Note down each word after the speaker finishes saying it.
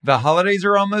The holidays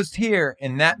are almost here,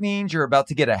 and that means you're about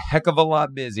to get a heck of a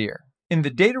lot busier. And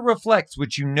the data reflects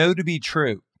what you know to be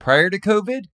true. Prior to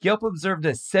COVID, Yelp observed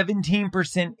a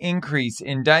 17% increase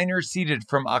in diners seated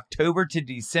from October to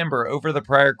December over the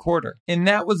prior quarter. And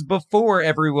that was before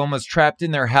everyone was trapped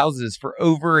in their houses for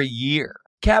over a year.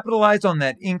 Capitalize on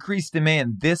that increased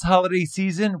demand this holiday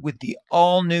season with the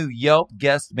all-new Yelp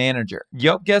Guest Manager.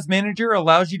 Yelp Guest Manager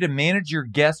allows you to manage your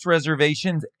guest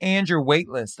reservations and your wait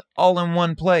list all in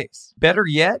one place. Better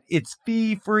yet, it's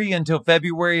fee-free until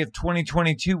February of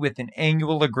 2022 with an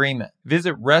annual agreement.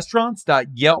 Visit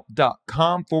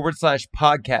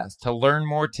restaurants.yelp.com/podcast to learn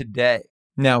more today.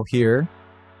 Now here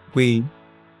we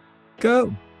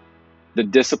go. The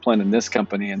discipline in this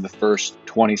company in the first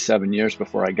 27 years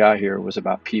before I got here was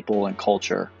about people and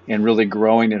culture and really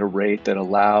growing at a rate that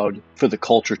allowed for the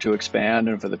culture to expand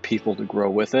and for the people to grow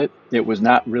with it. It was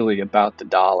not really about the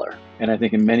dollar. And I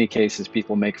think in many cases,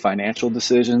 people make financial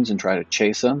decisions and try to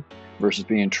chase them versus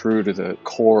being true to the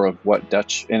core of what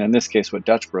Dutch, and in this case, what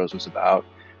Dutch Bros was about,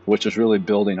 which was really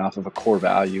building off of a core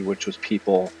value, which was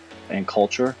people and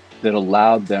culture, that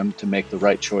allowed them to make the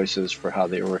right choices for how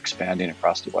they were expanding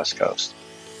across the West Coast.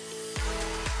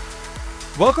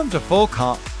 Welcome to Full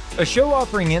Comp, a show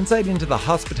offering insight into the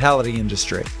hospitality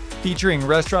industry, featuring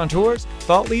restaurateurs,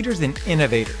 thought leaders, and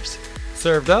innovators.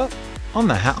 Served up on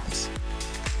the house.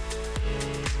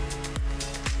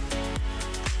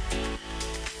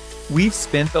 We've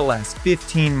spent the last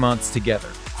 15 months together,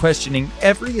 questioning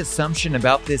every assumption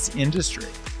about this industry.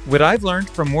 What I've learned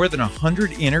from more than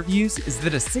 100 interviews is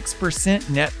that a 6%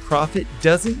 net profit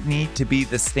doesn't need to be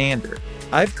the standard.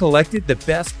 I've collected the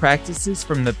best practices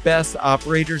from the best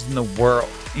operators in the world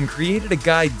and created a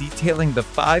guide detailing the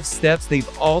 5 steps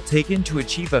they've all taken to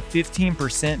achieve a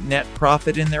 15% net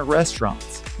profit in their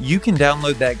restaurants. You can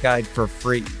download that guide for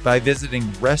free by visiting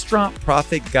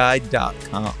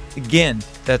restaurantprofitguide.com. Again,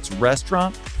 that's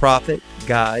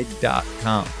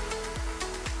restaurantprofitguide.com.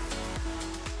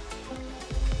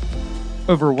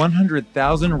 Over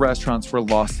 100,000 restaurants were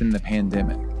lost in the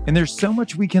pandemic, and there's so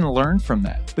much we can learn from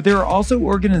that. But there are also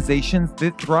organizations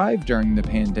that thrived during the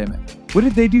pandemic. What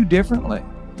did they do differently?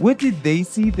 What did they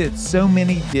see that so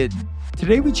many didn't?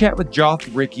 Today we chat with Joth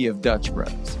Ricci of Dutch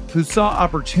Bros, who saw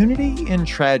opportunity in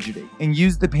tragedy and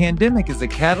used the pandemic as a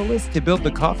catalyst to build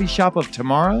the coffee shop of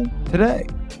tomorrow, today.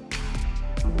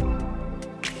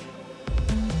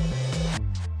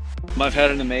 I've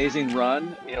had an amazing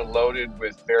run, loaded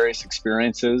with various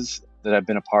experiences that I've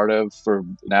been a part of for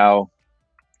now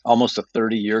almost a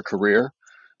 30-year career.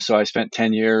 So I spent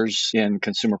 10 years in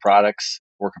consumer products,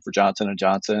 working for Johnson &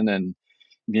 Johnson, and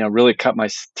really cut my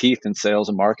teeth in sales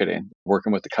and marketing,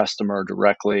 working with the customer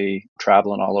directly,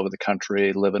 traveling all over the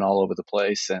country, living all over the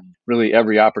place. And really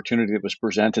every opportunity that was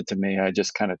presented to me, I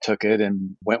just kind of took it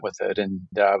and went with it. And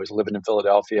I was living in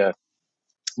Philadelphia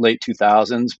late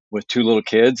 2000s with 2 little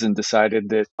kids and decided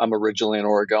that I'm originally an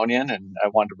Oregonian and I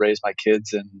wanted to raise my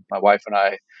kids, and my wife and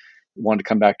I wanted to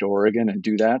come back to Oregon and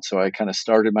do that. So I kind of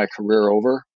started my career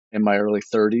over in my early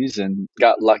 30s and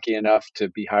got lucky enough to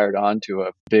be hired on to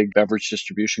a big beverage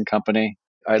distribution company.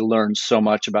 I learned so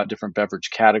much about different beverage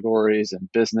categories and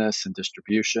business and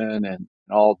distribution and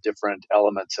all different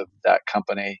elements of that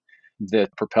company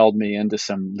that propelled me into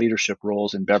some leadership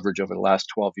roles in beverage over the last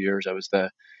 12 years. I was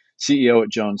the CEO at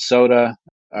Jones Soda.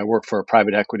 I worked for a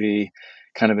private equity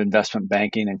kind of investment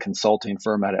banking and consulting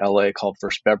firm out of LA called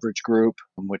First Beverage Group,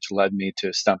 which led me to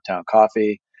Stumptown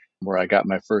Coffee, where I got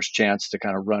my first chance to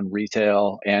kind of run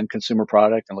retail and consumer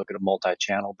product and look at a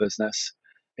multi-channel business.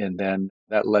 And then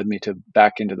that led me to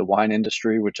back into the wine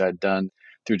industry, which I'd done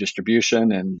through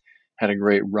distribution, and had a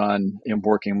great run in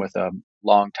working with a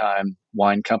longtime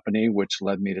wine company, which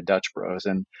led me to Dutch Bros.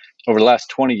 And over the last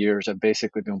 20 years, I've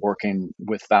basically been working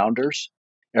with founders.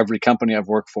 Every company I've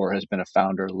worked for has been a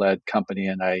founder-led company,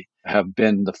 and I have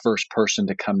been the first person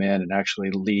to come in and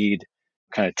actually lead,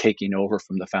 kind of taking over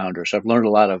from the founder. So I've learned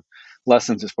a lot of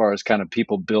lessons as far as kind of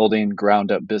people building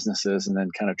ground-up businesses and then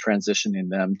kind of transitioning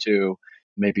them to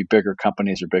maybe bigger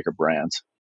companies or bigger brands.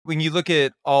 When you look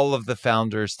at all of the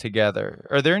founders together,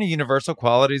 are there any universal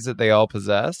qualities that they all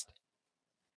possessed?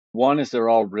 One is they're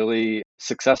all really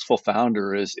successful.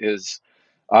 Founder is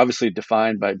obviously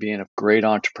defined by being a great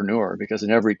entrepreneur, because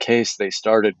in every case they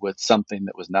started with something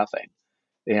that was nothing.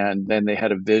 And then they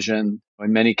had a vision.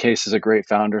 In many cases, a great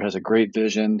founder has a great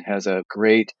vision, has a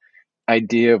great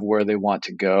idea of where they want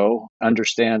to go,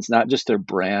 understands not just their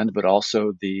brand, but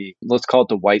also let's call it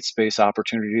the white space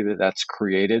opportunity that's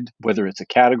created, whether it's a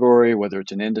category, whether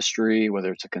it's an industry,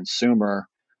 whether it's a consumer.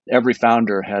 Every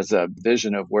founder has a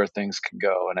vision of where things can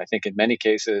go. And I think in many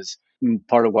cases,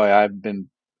 part of why I've been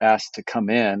asked to come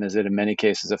in is that in many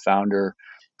cases, a founder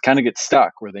kind of gets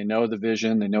stuck where they know the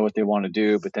vision, they know what they want to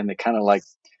do, but then they kind of like,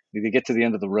 they get to the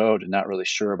end of the road and not really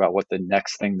sure about what the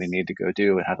next thing they need to go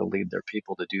do and how to lead their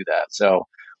people to do that. So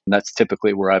that's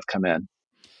typically where I've come in.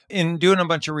 In doing a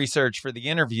bunch of research for the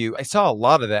interview, I saw a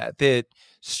lot of that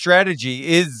strategy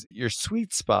is your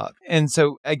sweet spot. And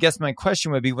so I guess my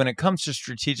question would be, when it comes to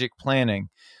strategic planning,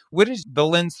 what is the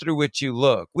lens through which you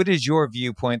look? What is your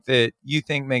viewpoint that you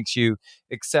think makes you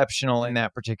exceptional in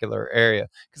that particular area?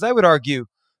 Because I would argue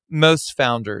most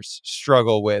founders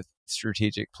struggle with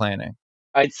strategic planning.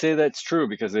 I'd say that's true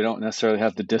because they don't necessarily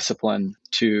have the discipline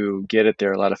to get it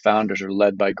there. A lot of founders are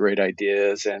led by great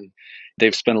ideas and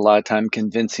they've spent a lot of time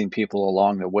convincing people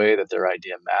along the way that their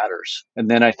idea matters. And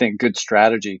then I think good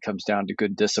strategy comes down to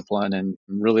good discipline and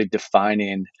really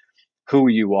defining who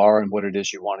you are and what it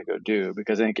is you want to go do.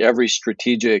 Because I think every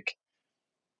strategic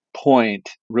point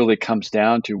really comes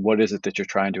down to what is it that you're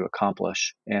trying to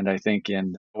accomplish. And I think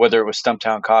in whether it was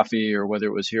Stumptown Coffee or whether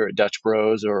it was here at Dutch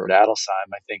Bros or at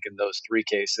Adelsheim, I think in those three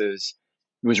cases,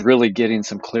 it was really getting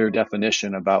some clear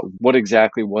definition about what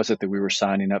exactly was it that we were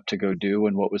signing up to go do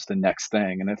and what was the next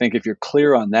thing. And I think if you're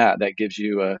clear on that, that gives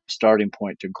you a starting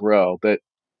point to grow. But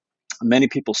many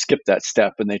people skip that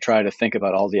step and they try to think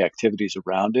about all the activities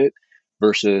around it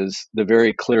versus the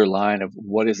very clear line of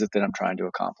what is it that I'm trying to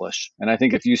accomplish. And I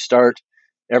think if you start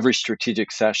every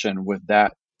strategic session with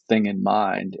that thing in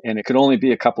mind, and it could only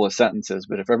be a couple of sentences,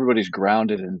 but if everybody's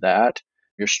grounded in that,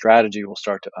 your strategy will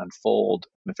start to unfold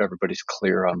if everybody's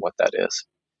clear on what that is.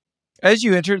 As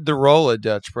you entered the role at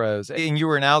Dutch Bros and you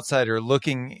were an outsider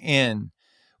looking in,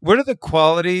 what are the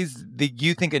qualities that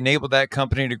you think enabled that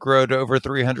company to grow to over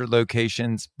 300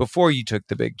 locations before you took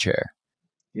the big chair?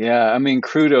 Yeah, I mean,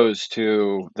 kudos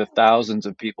to the thousands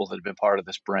of people that have been part of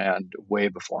this brand way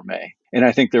before me. And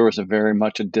I think there was a very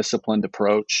much a disciplined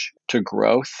approach to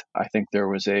growth. I think there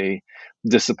was a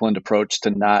disciplined approach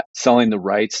to not selling the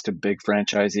rights to big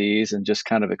franchisees and just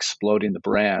kind of exploding the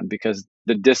brand, because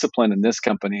the discipline in this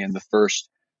company in the first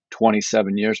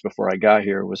 27 years before I got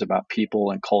here was about people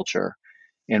and culture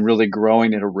and really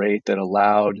growing at a rate that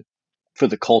allowed for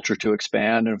the culture to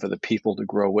expand and for the people to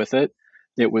grow with it.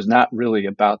 It was not really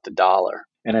about the dollar.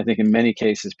 And I think in many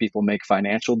cases, people make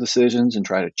financial decisions and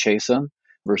try to chase them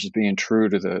versus being true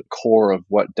to the core of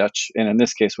what Dutch, and in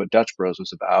this case, what Dutch Bros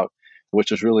was about,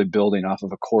 which was really building off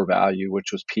of a core value,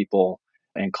 which was people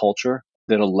and culture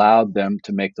that allowed them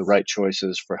to make the right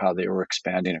choices for how they were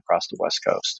expanding across the West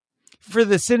Coast. For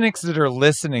the cynics that are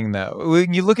listening, though,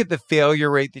 when you look at the failure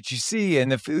rate that you see in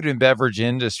the food and beverage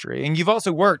industry, and you've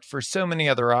also worked for so many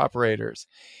other operators,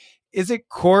 is it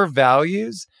core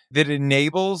values that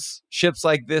enables ships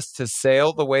like this to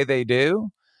sail the way they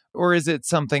do? Or is it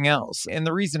something else? And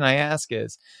the reason I ask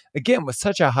is, again, with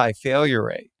such a high failure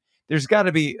rate, there's got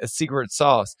to be a secret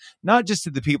sauce, not just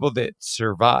to the people that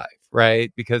survive,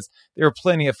 right? Because there are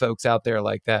plenty of folks out there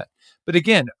like that. But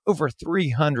again, over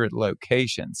 300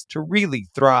 locations to really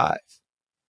thrive.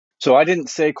 So I didn't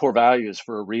say core values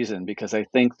for a reason, because I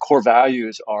think core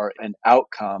values are an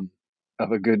outcome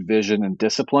of a good vision and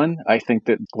discipline. I think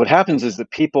that what happens is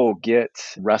that people get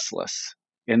restless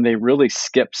and they really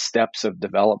skip steps of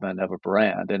development of a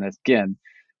brand. And again,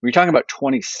 we're talking about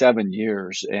 27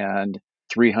 years and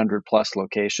 300 plus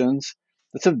locations.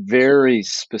 That's a very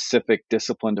specific,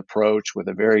 disciplined approach with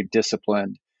a very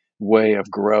disciplined way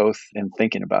of growth and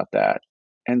thinking about that.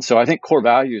 And so I think core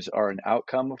values are an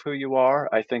outcome of who you are.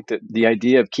 I think that the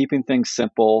idea of keeping things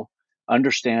simple,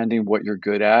 understanding what you're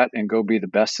good at, and go be the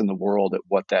best in the world at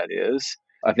what that is.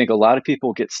 I think a lot of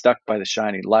people get stuck by the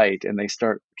shiny light and they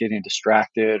start getting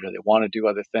distracted or they want to do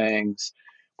other things,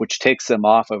 which takes them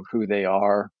off of who they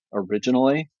are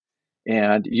originally.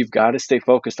 And you've got to stay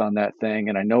focused on that thing.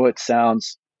 And I know it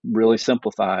sounds really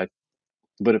simplified,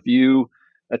 but if you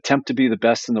attempt to be the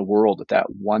best in the world at that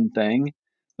one thing,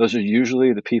 those are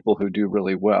usually the people who do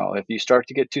really well. If you start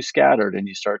to get too scattered and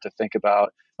you start to think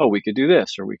about, oh, we could do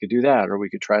this, or we could do that, or we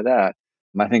could try that,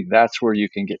 I think that's where you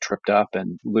can get tripped up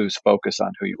and lose focus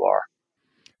on who you are.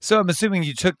 So I'm assuming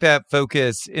you took that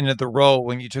focus into the role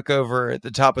when you took over at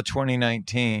the top of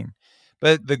 2019.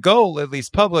 But the goal, at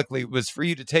least publicly, was for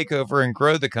you to take over and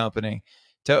grow the company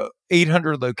to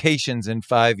 800 locations in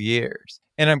 5 years.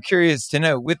 And I'm curious to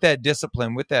know, with that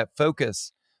discipline, with that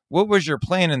focus, what was your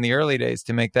plan in the early days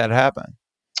to make that happen?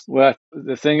 Well,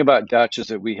 the thing about Dutch is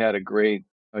that we had a great,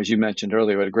 as you mentioned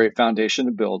earlier, we had a great foundation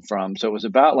to build from. So it was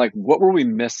about like, what were we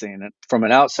missing? And from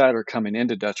an outsider coming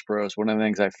into Dutch Bros, one of the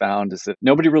things I found is that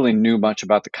nobody really knew much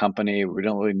about the company. We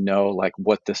don't really know like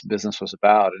what this business was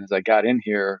about. And as I got in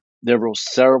here, there were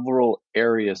several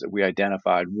areas that we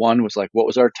identified. One was like, what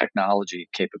was our technology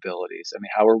capabilities? I mean,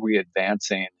 how are we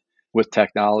advancing with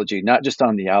technology, not just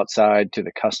on the outside to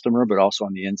the customer, but also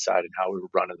on the inside and how we were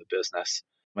running the business?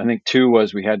 I think two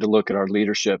was we had to look at our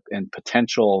leadership and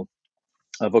potential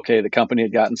of, okay, the company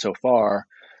had gotten so far.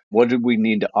 What did we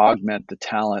need to augment the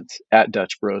talent at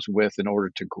Dutch Bros with in order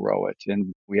to grow it?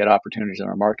 And we had opportunities in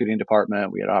our marketing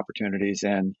department. We had opportunities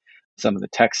in some of the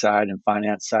tech side and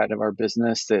finance side of our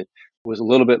business that was a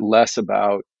little bit less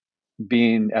about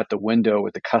being at the window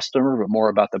with the customer, but more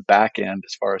about the back end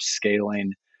as far as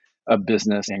scaling a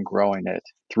business and growing it.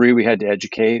 Three, we had to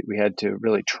educate. We had to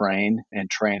really train and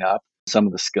train up some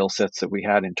of the skill sets that we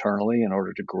had internally in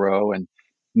order to grow and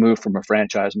move from a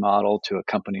franchise model to a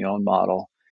company owned model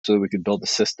so that we could build the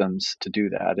systems to do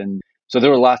that. And so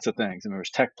there were lots of things. I mean, there was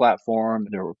tech platform,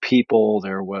 there were people,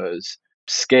 there was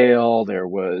scale, there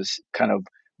was kind of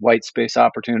white space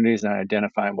opportunities and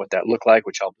identifying what that looked like,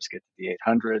 which helped us get to the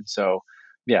 800. So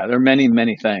yeah, there are many,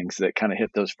 many things that kind of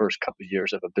hit those first couple of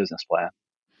years of a business plan.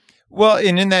 Well,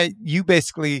 and in that you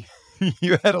basically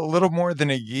you had a little more than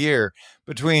a year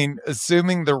between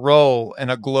assuming the role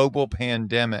and a global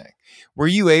pandemic. Were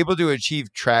you able to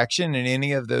achieve traction in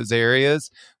any of those areas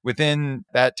within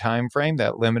that time frame,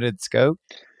 that limited scope?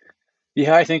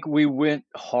 Yeah, I think we went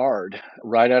hard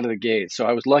right out of the gate. So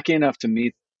I was lucky enough to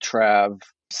meet Trav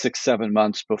 6, 7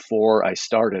 months before I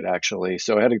started, actually.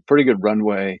 So I had a pretty good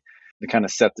runway to kind of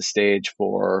set the stage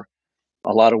for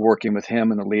a lot of working with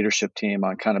him and the leadership team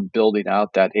on kind of building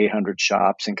out that 800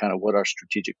 shops and kind of what our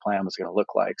strategic plan was going to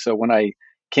look like. So when I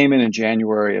came in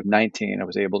January of 19, I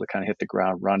was able to kind of hit the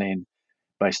ground running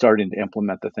by starting to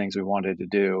implement the things we wanted to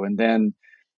do. And then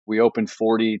we opened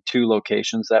 42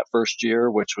 locations that first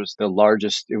year, which was the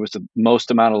largest, it was the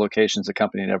most amount of locations the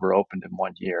company had ever opened in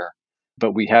one year.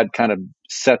 But we had kind of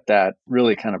set that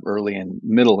really kind of early in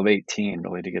middle of 18,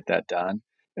 really, to get that done.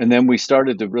 And then we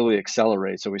started to really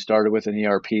accelerate. So we started with an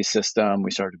ERP system.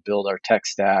 We started to build our tech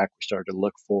stack. We started to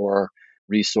look for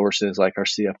resources like our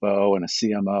CFO and a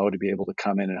CMO to be able to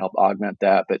come in and help augment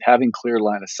that. But having clear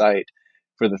line of sight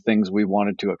for the things we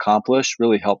wanted to accomplish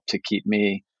really helped to keep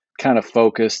me kind of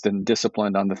focused and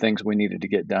disciplined on the things we needed to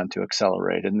get done to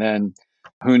accelerate. And then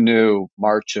who knew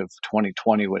March of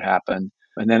 2020 would happen?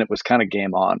 And then it was kind of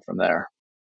game on from there.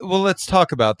 Well, let's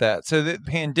talk about that. So the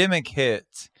pandemic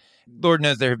hits. Lord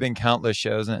knows there have been countless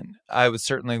shows, and I was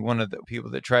certainly one of the people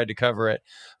that tried to cover it.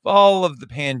 All of the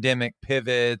pandemic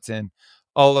pivots and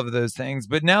all of those things.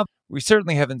 But now we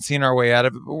certainly haven't seen our way out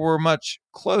of it, but we're much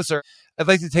closer. I'd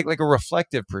like to take like a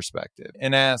reflective perspective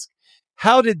and ask,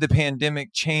 how did the pandemic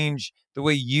change the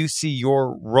way you see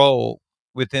your role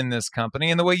within this company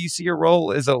and the way you see your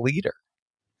role as a leader?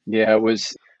 Yeah, it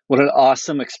was what an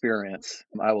awesome experience.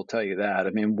 I will tell you that. I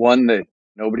mean, one that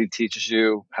nobody teaches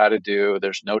you how to do.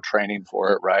 There's no training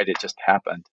for it, right? It just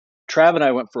happened. Trav and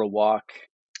I went for a walk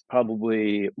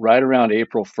probably right around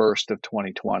April 1st of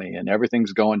 2020, and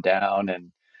everything's going down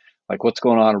and like what's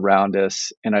going on around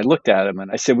us. And I looked at him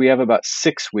and I said, we have about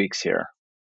 6 weeks here.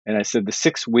 And I said, the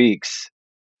 6 weeks,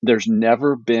 there's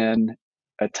never been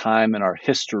a time in our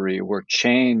history where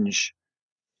change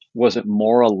wasn't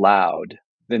more allowed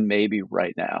than maybe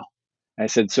right now. And I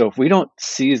said, so if we don't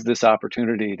seize this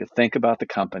opportunity to think about the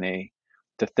company,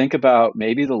 to think about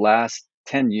maybe the last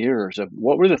 10 years of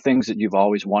what were the things that you've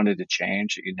always wanted to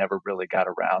change that you never really got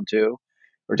around to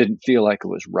or didn't feel like it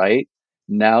was right,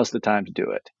 now's the time to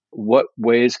do it. What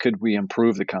ways could we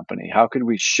improve the company? How could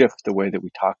we shift the way that we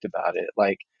talked about it?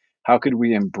 Like, how could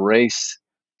we embrace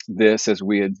this as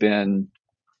we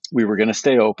were going to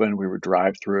stay open, we were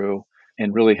drive through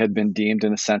and really had been deemed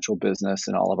an essential business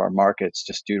in all of our markets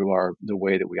just due to the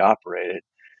way that we operated.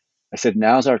 I said,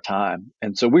 now's our time.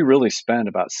 And so we really spent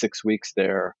about 6 weeks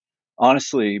there,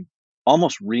 honestly,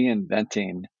 almost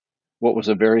reinventing what was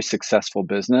a very successful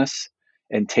business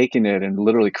and taking it and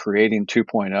literally creating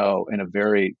 2.0 in a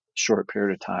very short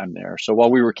period of time there. So while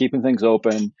we were keeping things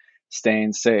open,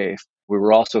 staying safe, we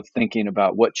were also thinking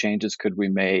about what changes could we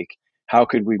make? How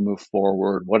could we move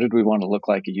forward? What did we want to look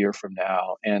like a year from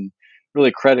now? And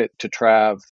really credit to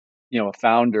Trav, a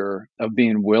founder of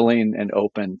being willing and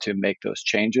open to make those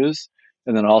changes.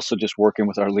 And then also just working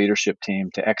with our leadership team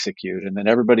to execute. And then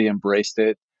everybody embraced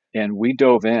it. And we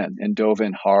dove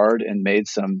in hard and made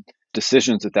some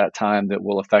decisions at that time that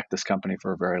will affect this company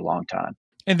for a very long time.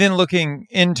 And then looking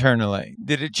internally,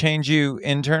 did it change you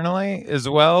internally as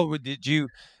well? Did you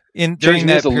during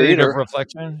that period of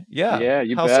reflection? Yeah,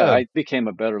 you bet. So? I became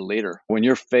a better leader. When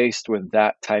you're faced with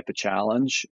that type of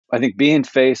challenge, I think being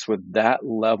faced with that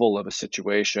level of a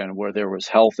situation where there was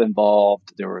health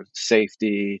involved, there was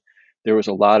safety, there was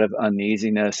a lot of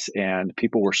uneasiness and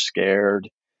people were scared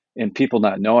and people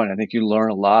not knowing. I think you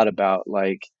learn a lot about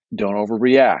like, don't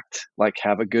overreact, like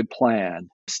have a good plan,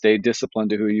 stay disciplined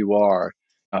to who you are.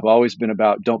 I've always been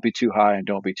about don't be too high and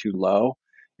don't be too low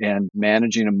and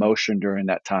managing emotion during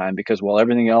that time because while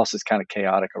everything else is kind of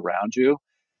chaotic around you,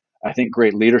 I think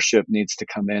great leadership needs to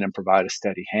come in and provide a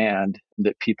steady hand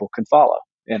that people can follow.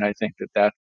 And I think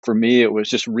that for me, it was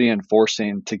just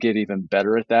reinforcing to get even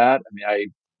better at that. I mean, I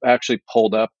actually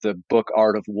pulled up the book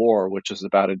Art of War, which is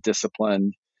about a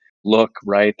disciplined look,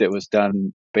 right? That was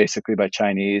done basically by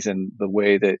Chinese and the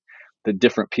way that the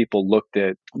different people looked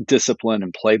at discipline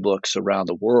and playbooks around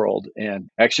the world.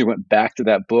 And I actually went back to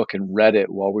that book and read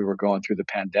it while we were going through the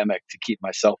pandemic to keep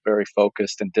myself very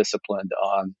focused and disciplined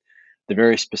on the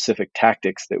very specific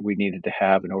tactics that we needed to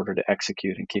have in order to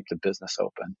execute and keep the business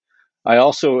open. I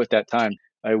also, at that time,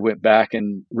 I went back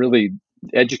and really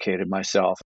educated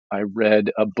myself. I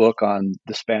read a book on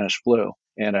the Spanish flu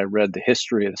and I read the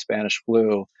history of the Spanish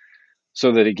flu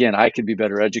so that, again, I could be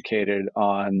better educated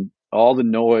on all the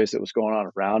noise that was going on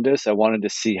around us. I wanted to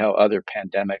see how other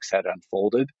pandemics had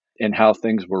unfolded and how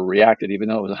things were reacted. Even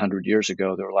though it was 100 years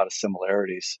ago, there were a lot of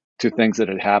similarities to things that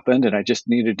had happened. And I just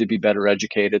needed to be better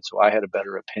educated so I had a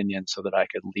better opinion so that I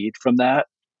could lead from that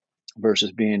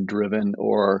versus being driven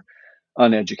or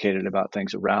uneducated about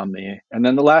things around me. And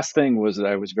then the last thing was that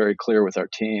I was very clear with our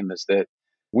team is that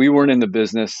we weren't in the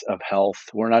business of health.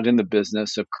 We're not in the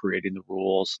business of creating the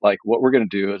rules. Like what we're going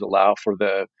to do is allow for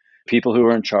the people who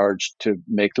are in charge to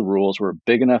make the rules. We're a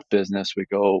big enough business. We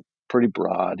go pretty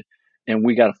broad and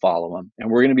we got to follow them. And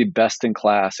we're going to be best in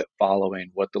class at following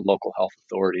what the local health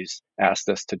authorities asked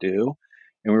us to do.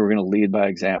 And we were going to lead by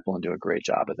example and do a great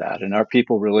job of that. And our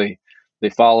people really, they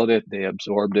followed it, they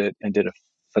absorbed it, and did a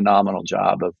phenomenal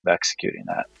job of executing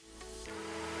that.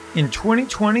 In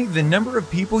 2020, the number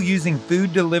of people using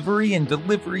food delivery and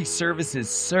delivery services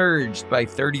surged by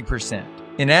 30%.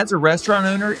 And as a restaurant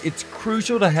owner, it's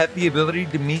crucial to have the ability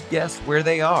to meet guests where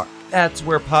they are. That's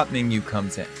where Popmenu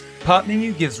comes in.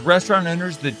 Popmenu gives restaurant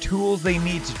owners the tools they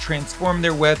need to transform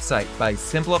their website by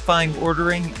simplifying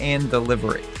ordering and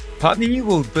delivery. Popmenu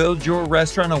will build your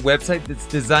restaurant a website that's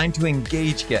designed to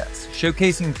engage guests,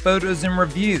 showcasing photos and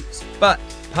reviews. But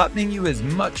Popmenu is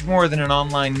much more than an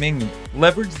online menu.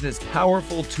 Leverage this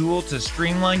powerful tool to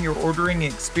streamline your ordering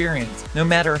experience, no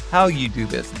matter how you do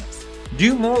business.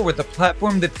 Do more with a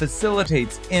platform that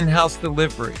facilitates in-house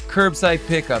delivery, curbside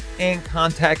pickup, and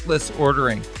contactless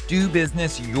ordering. Do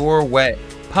business your way.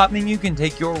 Popmenu can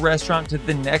take your restaurant to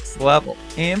the next level.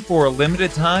 And for a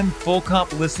limited time, Full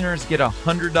Comp listeners get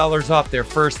 $100 off their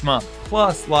first month.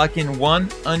 Plus, lock in one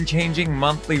unchanging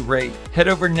monthly rate. Head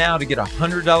over now to get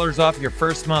 $100 off your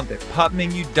first month at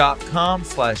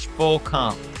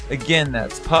popmenu.com/fullcomp. Again,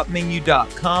 that's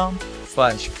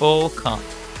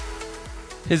popmenu.com/fullcomp.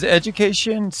 Has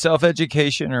education,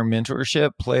 self-education, or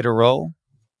mentorship played a role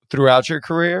throughout your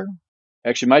career?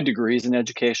 Actually, my degree is in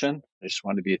education. I just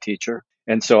wanted to be a teacher.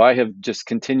 And so I have just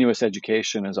continuous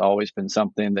education has always been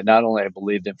something that not only I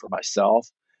believed in for myself,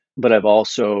 but I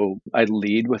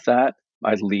lead with that.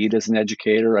 I lead as an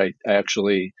educator. I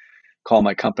actually call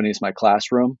my companies my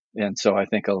classroom. And so I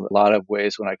think a lot of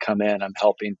ways when I come in, I'm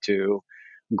helping to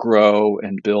grow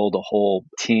and build a whole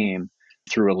team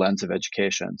through a lens of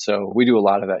education. So we do a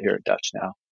lot of that here at Dutch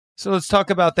now. So let's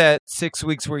talk about that 6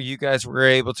 weeks where you guys were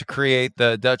able to create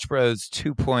the Dutch Bros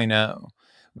 2.0.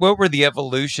 What were the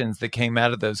evolutions that came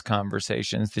out of those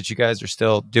conversations that you guys are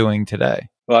still doing today?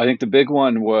 Well, I think the big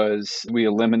one was we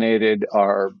eliminated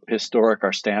our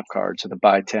stamp card. So the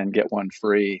buy 10, get one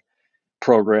free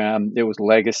program. It was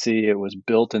legacy. It was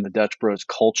built in the Dutch Bros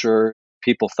culture.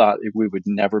 People thought we would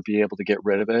never be able to get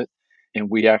rid of it. And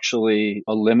we actually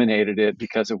eliminated it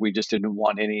because we just didn't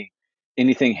want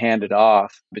anything handed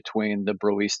off between the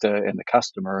broista and the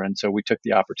customer. And so we took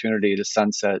the opportunity to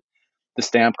sunset the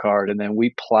stamp card, and then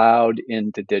we plowed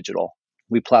into digital.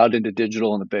 We plowed into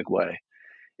digital in a big way.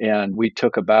 And we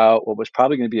took about what was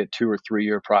probably going to be a 2 or 3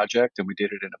 year project, and we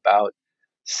did it in about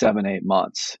 7-8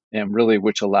 months. And really,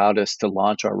 which allowed us to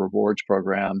launch our rewards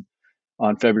program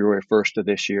on February 1st of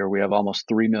this year. We have almost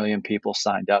 3 million people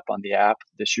signed up on the app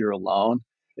this year alone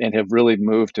and have really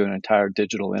moved to an entire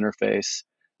digital interface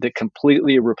that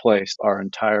completely replaced our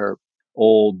entire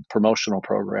old promotional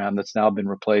program that's now been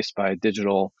replaced by a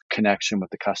digital connection with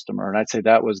the customer. And I'd say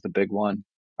that was the big one.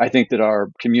 I think that our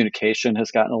communication has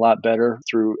gotten a lot better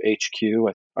through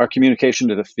HQ. Our communication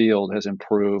to the field has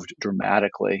improved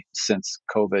dramatically since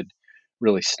COVID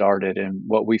really started. And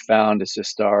what we found is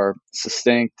just our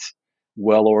succinct,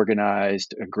 well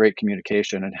organized, great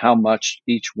communication, and how much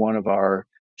each one of our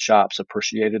shops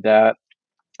appreciated that.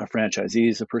 Our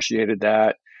franchisees appreciated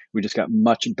that. We just got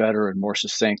much better and more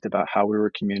succinct about how we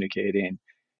were communicating,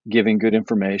 giving good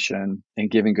information,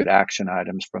 and giving good action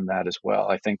items from that as well.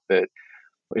 I think that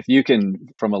if you can,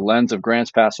 from a lens of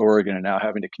Grants Pass, Oregon, and now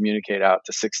having to communicate out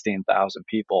to 16,000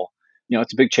 people,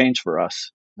 it's a big change for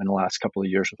us in the last couple of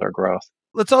years with our growth.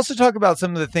 Let's also talk about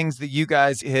some of the things that you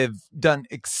guys have done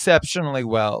exceptionally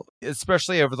well,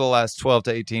 especially over the last 12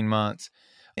 to 18 months.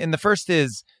 And the first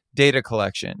is data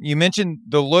collection. You mentioned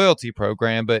the loyalty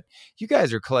program, but you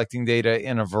guys are collecting data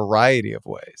in a variety of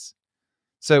ways.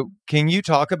 So can you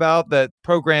talk about the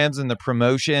programs and the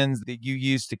promotions that you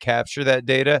use to capture that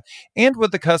data and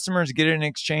what the customers get in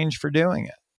exchange for doing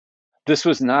it? This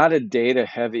was not a data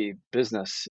heavy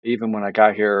business. Even when I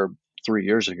got here 3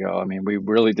 years ago, I mean, we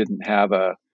really didn't have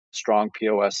a strong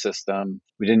POS system.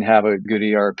 We didn't have a good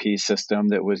ERP system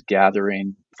that was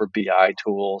gathering for BI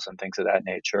tools and things of that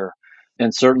nature.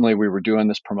 And certainly we were doing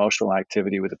this promotional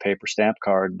activity with a paper stamp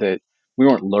card that we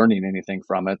weren't learning anything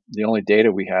from it. The only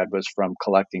data we had was from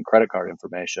collecting credit card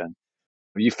information.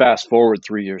 You fast forward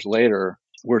 3 years later,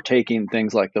 we're taking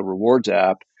things like the Rewards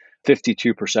app.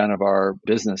 52% of our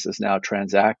business is now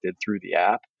transacted through the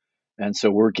app. And so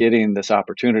we're getting this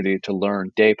opportunity to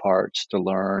learn day parts, to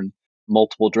learn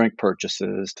multiple drink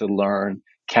purchases, to learn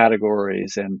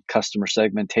categories and customer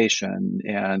segmentation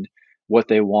and what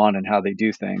they want and how they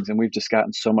do things. And we've just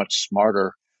gotten so much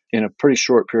smarter in a pretty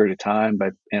short period of time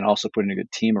and also putting a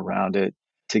good team around it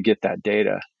to get that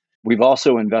data. We've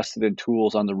also invested in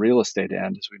tools on the real estate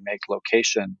end as we make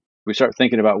location. We start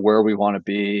thinking about where we want to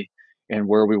be and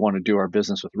where we want to do our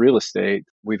business with real estate.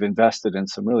 We've invested in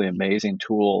some really amazing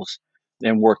tools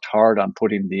and worked hard on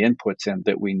putting the inputs in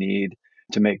that we need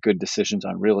to make good decisions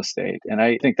on real estate. And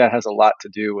I think that has a lot to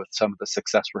do with some of the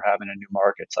success we're having in new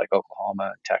markets like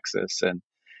Oklahoma, Texas, and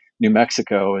New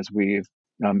Mexico, as we've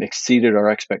exceeded our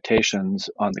expectations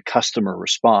on the customer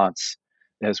response,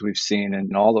 as we've seen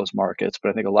in all those markets. But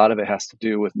I think a lot of it has to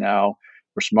do with now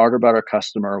we're smarter about our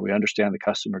customer. We understand the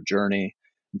customer journey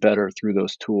better through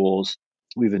those tools.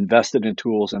 We've invested in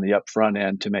tools on the upfront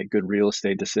end to make good real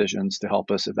estate decisions to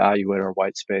help us evaluate our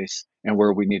white space and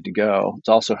where we need to go. It's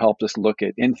also helped us look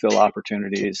at infill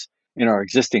opportunities in our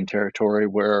existing territory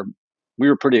where we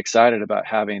were pretty excited about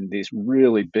having these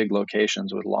really big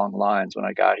locations with long lines when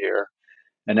I got here.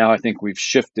 And now I think we've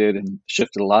shifted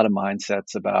a lot of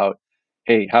mindsets about,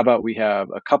 hey, how about we have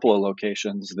a couple of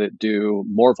locations that do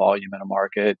more volume in a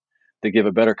market, that give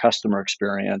a better customer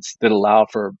experience, that allow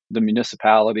for the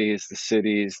municipalities, the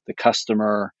cities, the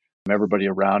customer, everybody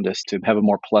around us to have a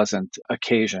more pleasant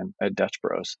occasion at Dutch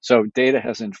Bros. So data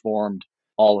has informed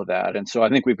all of that. And so I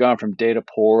think we've gone from data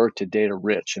poor to data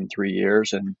rich in 3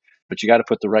 years. But you got to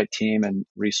put the right team and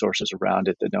resources around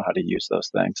it that know how to use those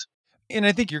things. And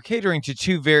I think you're catering to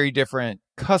two very different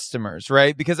customers,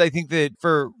 right? Because I think that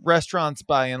for restaurants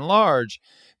by and large,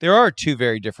 there are two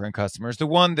very different customers. The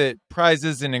one that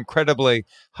prizes an incredibly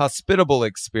hospitable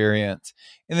experience.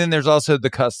 And then there's also the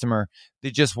customer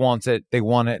that just wants it. They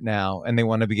want it now and they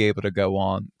want to be able to go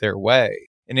on their way.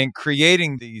 And in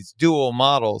creating these dual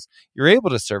models, you're able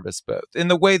to service both in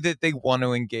the way that they want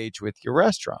to engage with your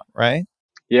restaurant, right?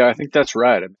 Yeah, I think that's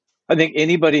right. I think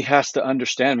anybody has to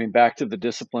understand, I mean, back to the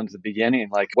disciplines at the beginning,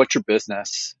 like what's your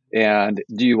business and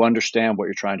do you understand what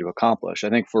you're trying to accomplish? I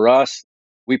think for us,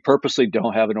 we purposely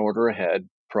don't have an order ahead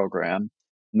program.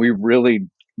 We really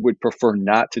would prefer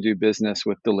not to do business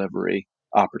with delivery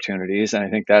opportunities. And I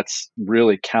think that's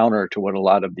really counter to what a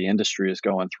lot of the industry is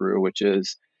going through, which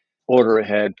is order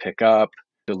ahead, pick up,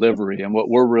 delivery. And what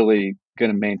we're really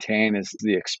going to maintain is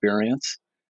the experience.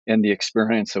 And the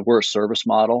experience of we're a service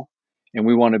model and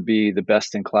we want to be the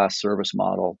best in class service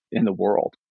model in the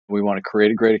world. We want to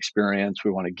create a great experience.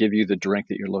 We want to give you the drink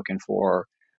that you're looking for.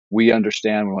 We want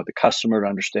the customer to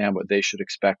understand what they should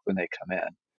expect when they come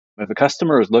in. If a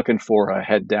customer is looking for a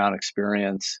head down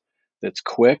experience that's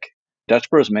quick, Dutch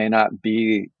Bros may not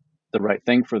be the right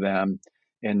thing for them.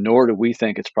 And nor do we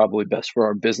think it's probably best for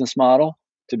our business model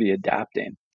to be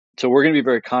adapting. So we're going to be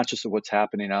very conscious of what's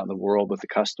happening out in the world with the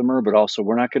customer, but also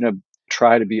we're not going to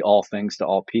try to be all things to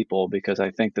all people, because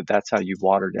I think that that's how you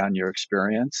water down your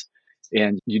experience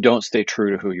and you don't stay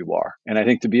true to who you are. And I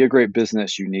think to be a great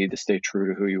business, you need to stay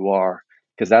true to who you are,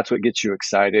 because that's what gets you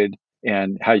excited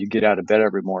and how you get out of bed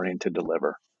every morning to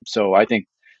deliver. So I think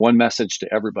one message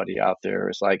to everybody out there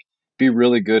is like, be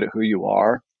really good at who you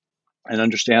are and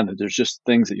understand that there's just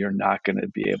things that you're not going to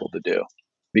be able to do.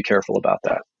 Be careful about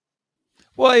that.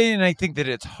 Well, and I think that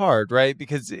it's hard, right?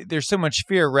 Because there's so much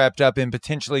fear wrapped up in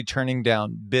potentially turning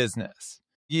down business.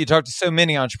 You talk to so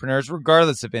many entrepreneurs,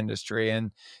 regardless of industry,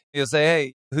 and you'll say,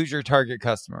 hey, who's your target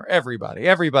customer? Everybody.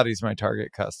 Everybody's my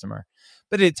target customer.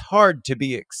 But it's hard to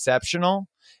be exceptional.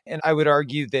 And I would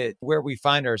argue that where we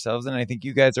find ourselves, and I think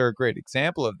you guys are a great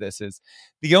example of this, is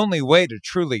the only way to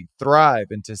truly thrive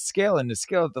and to scale at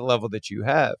the level that you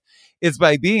have is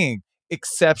by being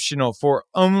exceptional for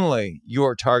only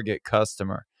your target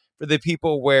customer, for the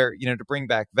people where, to bring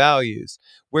back values,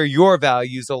 where your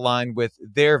values align with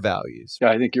their values.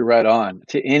 Yeah, I think you're right on.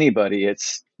 To anybody,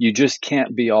 you just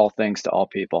can't be all things to all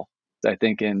people. I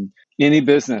think in any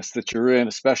business that you're in,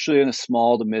 especially in a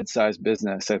small to mid-sized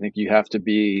business, I think you have to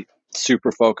be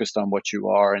super focused on what you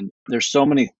are. And there's so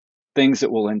many things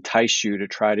that will entice you to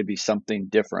try to be something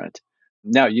different.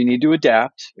 Now, you need to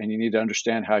adapt and you need to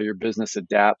understand how your business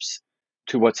adapts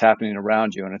to what's happening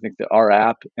around you. And I think that our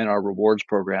app and our rewards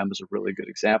program is a really good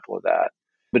example of that.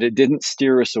 But it didn't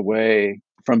steer us away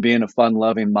from being a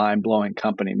fun-loving, mind-blowing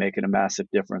company, making a massive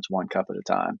difference one cup at a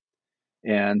time.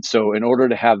 And so in order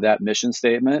to have that mission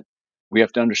statement, we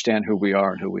have to understand who we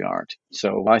are and who we aren't.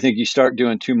 So I think you start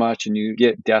doing too much and you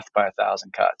get death by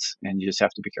 1,000 cuts, and you just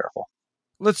have to be careful.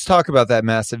 Let's talk about that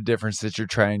massive difference that you're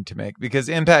trying to make, because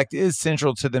impact is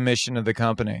central to the mission of the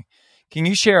company. Can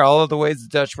you share all of the ways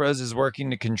that Dutch Bros is working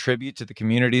to contribute to the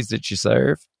communities that you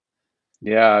serve?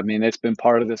 Yeah, I mean, it's been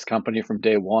part of this company from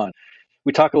day one.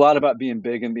 We talk a lot about being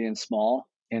big and being small.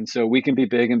 And so we can be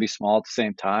big and be small at the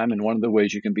same time. And one of the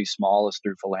ways you can be small is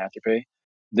through philanthropy.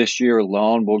 This year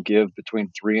alone, we'll give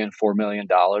between $3 and $4 million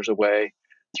away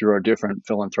through our different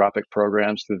philanthropic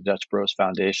programs through the Dutch Bros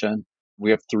Foundation.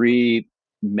 We have 3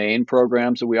 main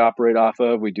programs that we operate off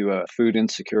of. We do a food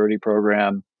insecurity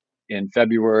program in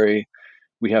February.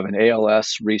 We have an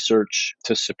ALS research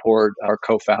to support our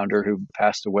co-founder who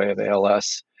passed away of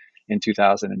ALS in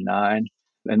 2009.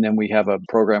 And then we have a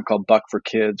program called Buck for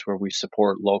Kids, where we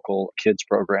support local kids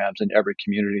programs in every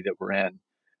community that we're in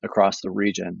across the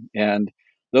region. And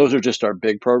those are just our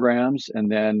big programs.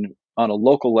 And then on a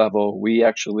local level, we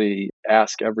actually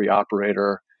ask every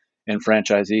operator and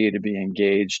franchisee to be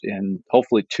engaged in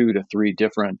hopefully 2 to 3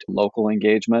 different local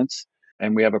engagements.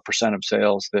 And we have a percent of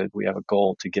sales that we have a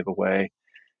goal to give away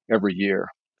every year.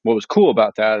 What was cool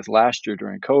about that is last year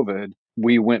during COVID,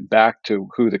 we went back to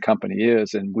who the company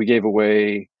is and we gave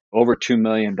away over $2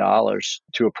 million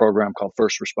to a program called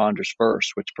First Responders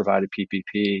First, which provided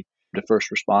PPP to first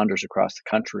responders across the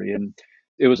country. And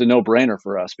it was a no-brainer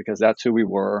for us because that's who we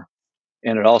were.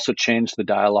 And it also changed the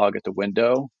dialogue at the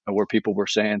window where people were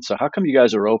saying, so how come you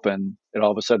guys are open? It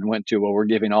all of a sudden went to, well, we're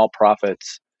giving all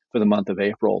profits for the month of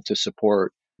April to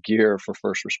support gear for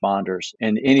first responders.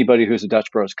 And anybody who's a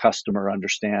Dutch Bros customer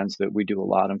understands that we do a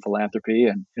lot in philanthropy.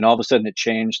 And all of a sudden it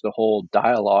changed the whole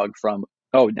dialogue from,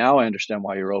 oh, now I understand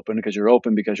why you're open, because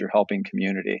you're helping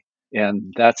community.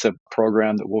 And that's a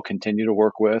program that we'll continue to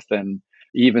work with. And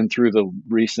even through the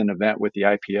recent event with the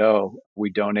IPO,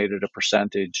 we donated a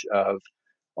percentage of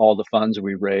all the funds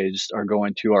we raised are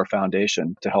going to our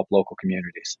foundation to help local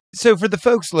communities. So for the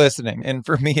folks listening, and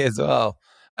for me as well,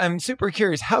 I'm super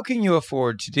curious, how can you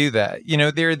afford to do that?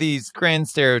 There are these grand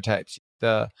stereotypes.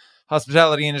 The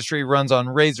hospitality industry runs on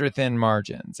razor thin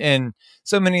margins. And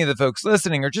so many of the folks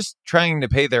listening are just trying to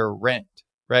pay their rent,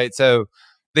 right? So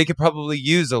they could probably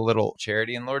use a little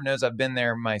charity. And Lord knows I've been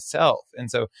there myself.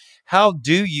 And so how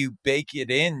do you bake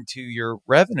it into your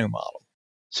revenue model?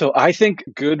 So I think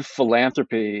good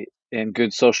philanthropy and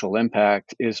good social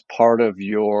impact is part of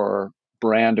your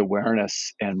brand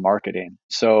awareness and marketing.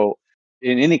 So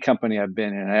in any company I've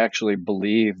been in, I actually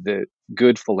believe that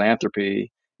good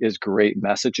philanthropy is great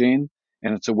messaging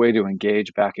and it's a way to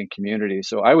engage back in community.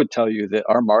 So I would tell you that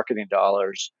our marketing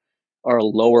dollars are a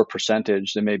lower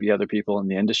percentage than maybe other people in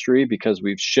the industry because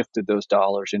we've shifted those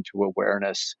dollars into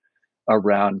awareness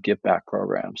around give back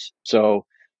programs. So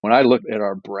when I look at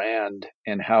our brand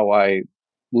and how I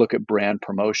look at brand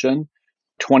promotion,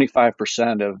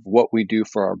 25% of what we do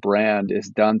for our brand is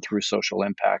done through social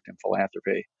impact and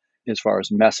philanthropy, as far as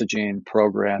messaging,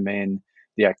 programming,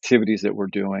 the activities that we're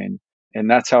doing. And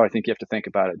that's how I think you have to think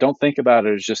about it. Don't think about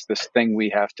it as just this thing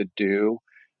we have to do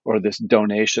or this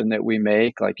donation that we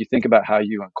make. Like you think about how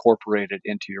you incorporate it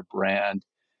into your brand,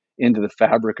 into the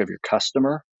fabric of your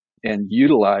customer, and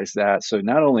utilize that. So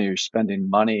not only are you spending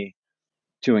money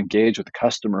to engage with the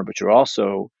customer, but you're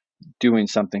also doing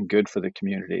something good for the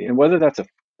community. And whether that's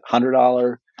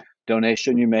 $100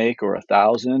 donation you make or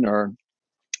 $1,000, or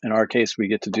in our case, we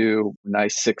get to do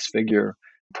nice 6-figure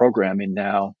programming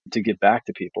now to give back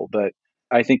to people. But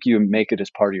I think you make it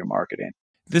as part of your marketing.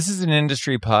 This is an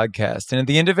industry podcast. And at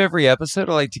the end of every episode,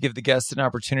 I like to give the guests an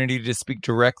opportunity to speak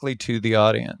directly to the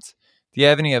audience. Do you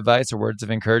have any advice or words of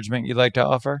encouragement you'd like to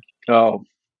offer? Oh,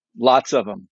 Lots of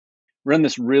them. We're in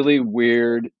this really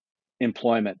weird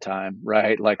employment time,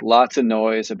 right? Like lots of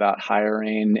noise about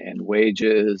hiring and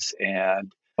wages.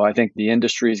 And I think the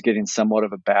industry is getting somewhat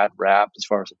of a bad rap as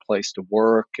far as a place to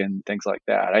work and things like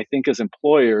that. I think as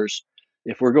employers,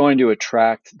 if we're going to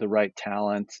attract the right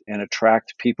talent and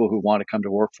attract people who want to come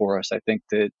to work for us, I think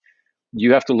that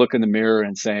you have to look in the mirror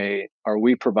and say, are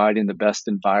we providing the best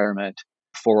environment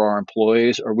for our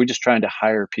employees, or are we just trying to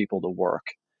hire people to work?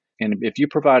 And if you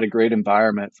provide a great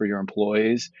environment for your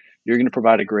employees, you're going to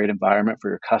provide a great environment for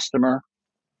your customer,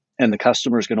 and the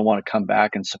customer is going to want to come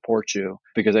back and support you.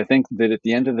 Because I think that at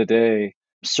the end of the day,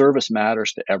 service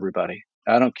matters to everybody.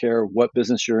 I don't care what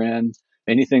business you're in,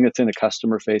 anything that's in a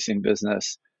customer facing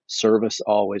business, service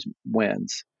always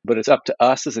wins. But it's up to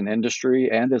us as an industry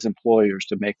and as employers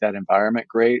to make that environment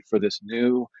great for this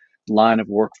new line of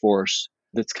workforce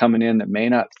that's coming in that may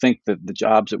not think that the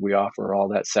jobs that we offer are all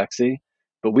that sexy,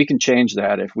 but we can change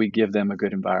that if we give them a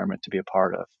good environment to be a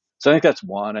part of. So I think that's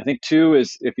one. I think two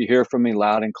is, if you hear from me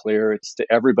loud and clear, it's to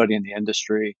everybody in the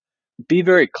industry, be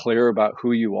very clear about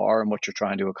who you are and what you're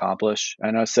trying to accomplish.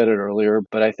 I know I said it earlier,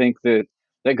 but I think that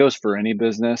goes for any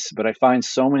business. But I find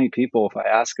so many people, if I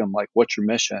ask them, like, what's your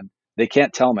mission? They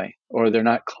can't tell me, or they're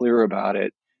not clear about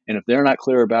it. And if they're not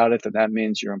clear about it, then that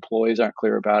means your employees aren't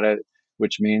clear about it,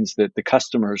 which means that the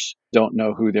customers don't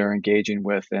know who they're engaging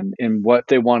with and what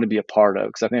they want to be a part of.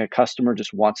 Because I think a customer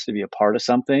just wants to be a part of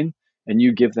something, and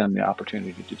you give them the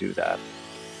opportunity to do that.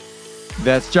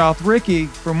 That's Joth Ricci.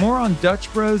 For more on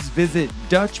Dutch Bros, visit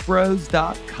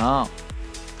dutchbros.com.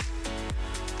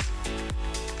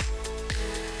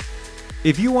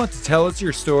 If you want to tell us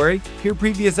your story, hear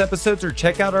previous episodes, or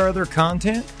check out our other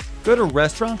content, go to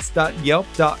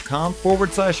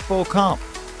restaurants.yelp.com/full comp.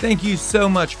 Thank you so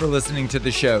much for listening to the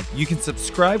show. You can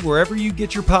subscribe wherever you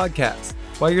get your podcasts.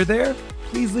 While you're there,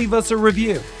 please leave us a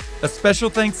review. A special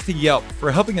thanks to Yelp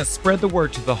for helping us spread the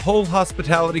word to the whole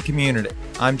hospitality community.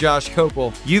 I'm Josh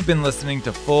Kopel. You've been listening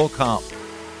to Full Comp.